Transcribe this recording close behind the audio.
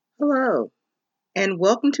Hello, and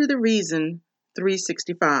welcome to the Reason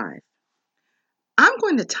 365. I'm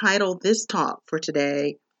going to title this talk for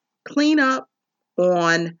today, Clean Up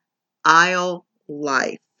on Aisle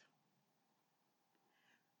Life.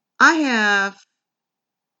 I have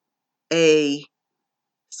a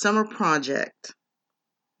summer project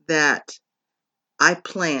that I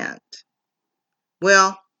planned.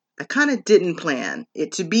 Well, I kind of didn't plan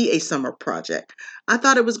it to be a summer project. I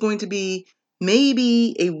thought it was going to be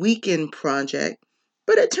maybe a weekend project,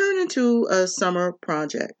 but it turned into a summer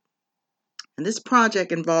project. And this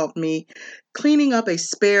project involved me cleaning up a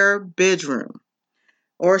spare bedroom.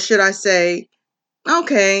 Or should I say,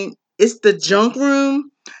 okay, it's the junk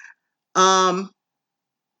room. Um,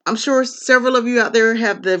 I'm sure several of you out there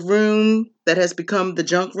have the room that has become the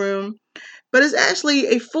junk room, but it's actually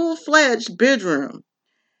a full-fledged bedroom.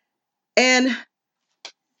 And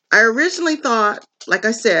I originally thought, like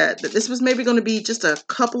I said, that this was maybe going to be just a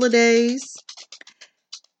couple of days.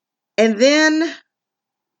 And then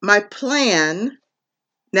my plan,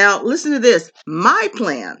 now listen to this, my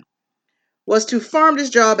plan was to farm this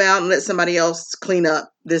job out and let somebody else clean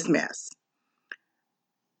up this mess.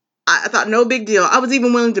 I thought no big deal. I was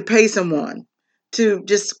even willing to pay someone to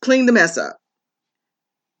just clean the mess up.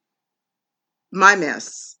 My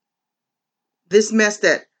mess. This mess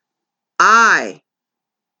that I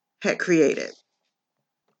had created.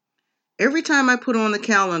 Every time I put on the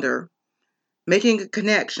calendar, making a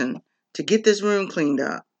connection to get this room cleaned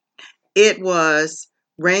up, it was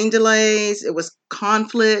rain delays, it was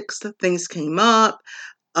conflicts, things came up,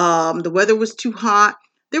 the weather was too hot.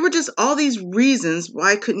 There were just all these reasons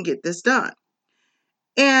why I couldn't get this done.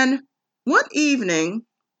 And one evening,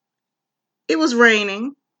 it was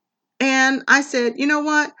raining, and I said, you know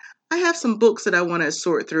what? I have some books that I want to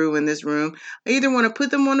sort through in this room. I either want to put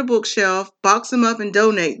them on the bookshelf, box them up and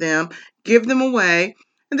donate them, give them away.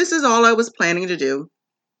 And this is all I was planning to do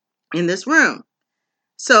in this room.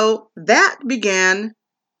 So that began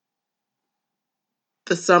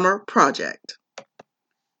the summer project.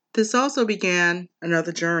 This also began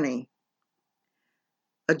another journey.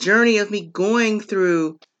 A journey of me going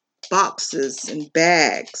through boxes and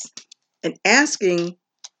bags and asking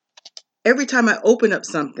every time I opened up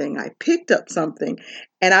something, I picked up something,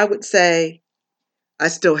 and I would say, I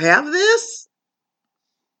still have this?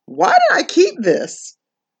 Why did I keep this?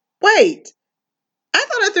 Wait, I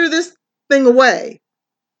thought I threw this thing away.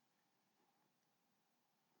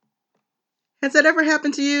 Has that ever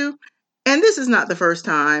happened to you? And this is not the first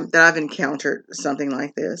time that I've encountered something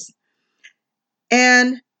like this.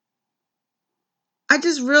 And I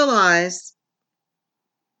just realized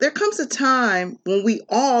there comes a time when we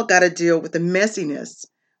all got to deal with the messiness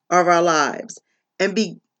of our lives and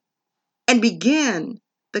begin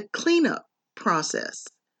the cleanup process.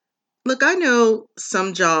 Look, I know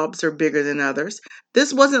some jobs are bigger than others.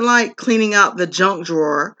 This wasn't like cleaning out the junk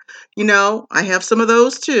drawer. I have some of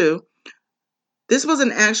those too. This was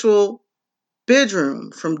an actual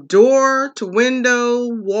bedroom from door to window,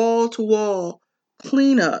 wall to wall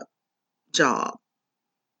cleanup job.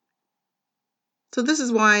 So this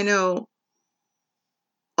is why I know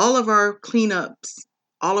all of our cleanups,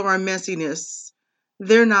 all of our messiness,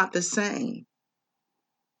 they're not the same,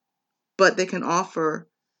 but they can offer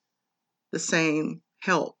the same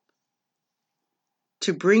help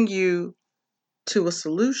to bring you to a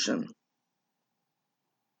solution.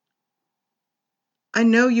 I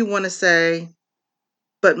know you want to say,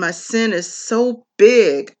 but my sin is so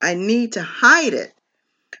big, I need to hide it.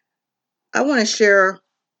 I want to share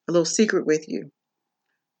a little secret with you.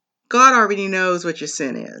 God already knows what your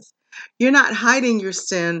sin is. You're not hiding your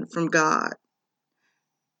sin from God,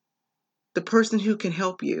 the person who can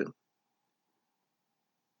help you.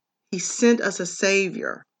 He sent us a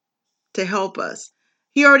Savior to help us.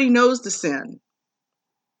 He already knows the sin.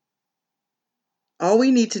 All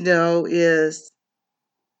we need to know is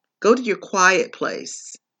go to your quiet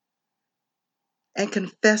place and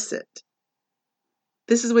confess it.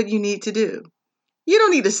 This is what you need to do. You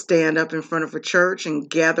don't need to stand up in front of a church and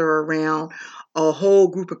gather around a whole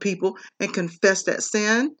group of people and confess that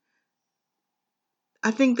sin.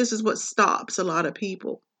 I think this is what stops a lot of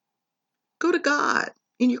people. Go to God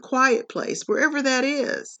in your quiet place, wherever that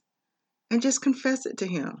is, and just confess it to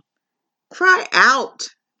Him. Cry out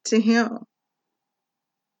to Him.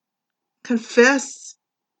 Confess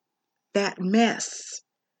that mess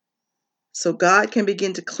so God can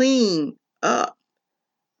begin to clean up.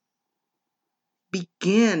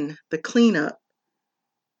 Begin the cleanup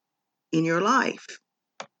in your life.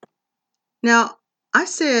 Now, I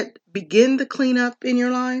said begin the cleanup in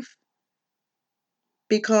your life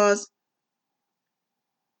because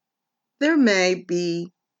there may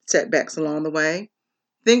be setbacks along the way.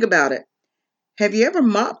 Think about it. Have you ever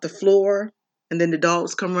mopped the floor and then the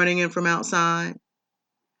dogs come running in from outside?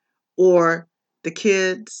 Or the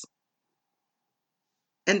kids,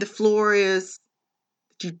 and the floor is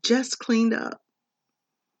you just cleaned up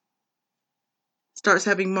starts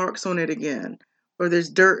having marks on it again, or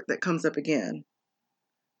there's dirt that comes up again.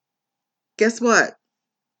 Guess what?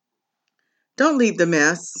 Don't leave the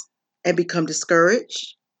mess and become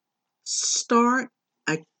discouraged. Start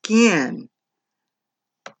again.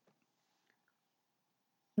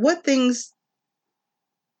 What things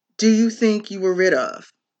do you think you were rid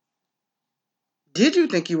of? Did you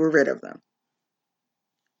think you were rid of them?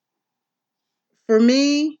 For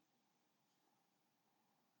me,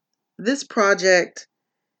 this project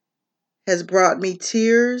has brought me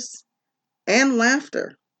tears and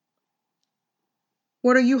laughter.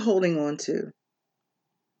 What are you holding on to?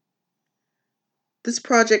 This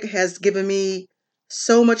project has given me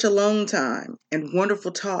so much alone time and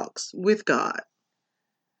wonderful talks with God.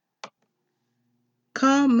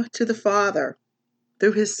 Come to the Father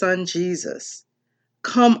through his Son Jesus.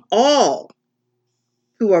 Come all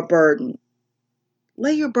who are burdened.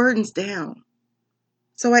 Lay your burdens down.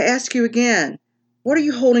 So I ask you again, what are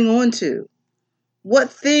you holding on to?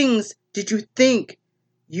 What things did you think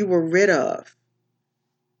you were rid of?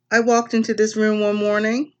 I walked into this room one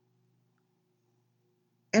morning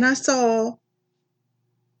and I saw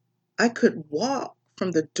I could walk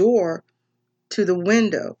from the door to the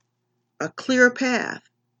window, a clear path.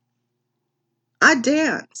 I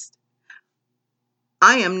danced.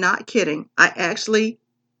 I am not kidding. I actually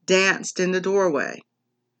danced in the doorway.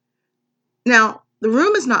 Now, the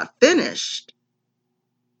room is not finished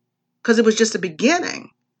because it was just a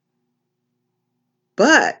beginning.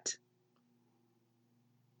 But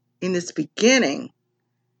in this beginning,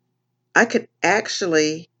 I could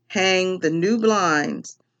actually hang the new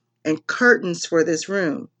blinds and curtains for this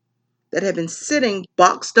room that had been sitting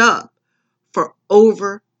boxed up for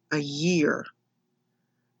over a year.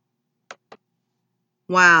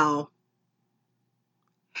 Wow.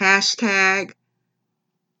 Hashtag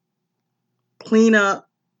clean up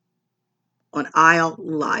on aisle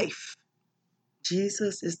life.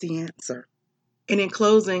 Jesus is the answer. And in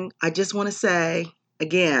closing, I just want to say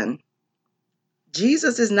again,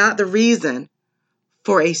 Jesus is not the reason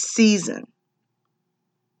for a season.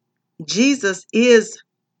 Jesus is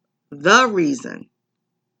the reason.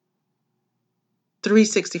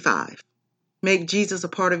 365. Make Jesus a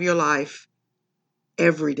part of your life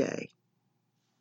every day.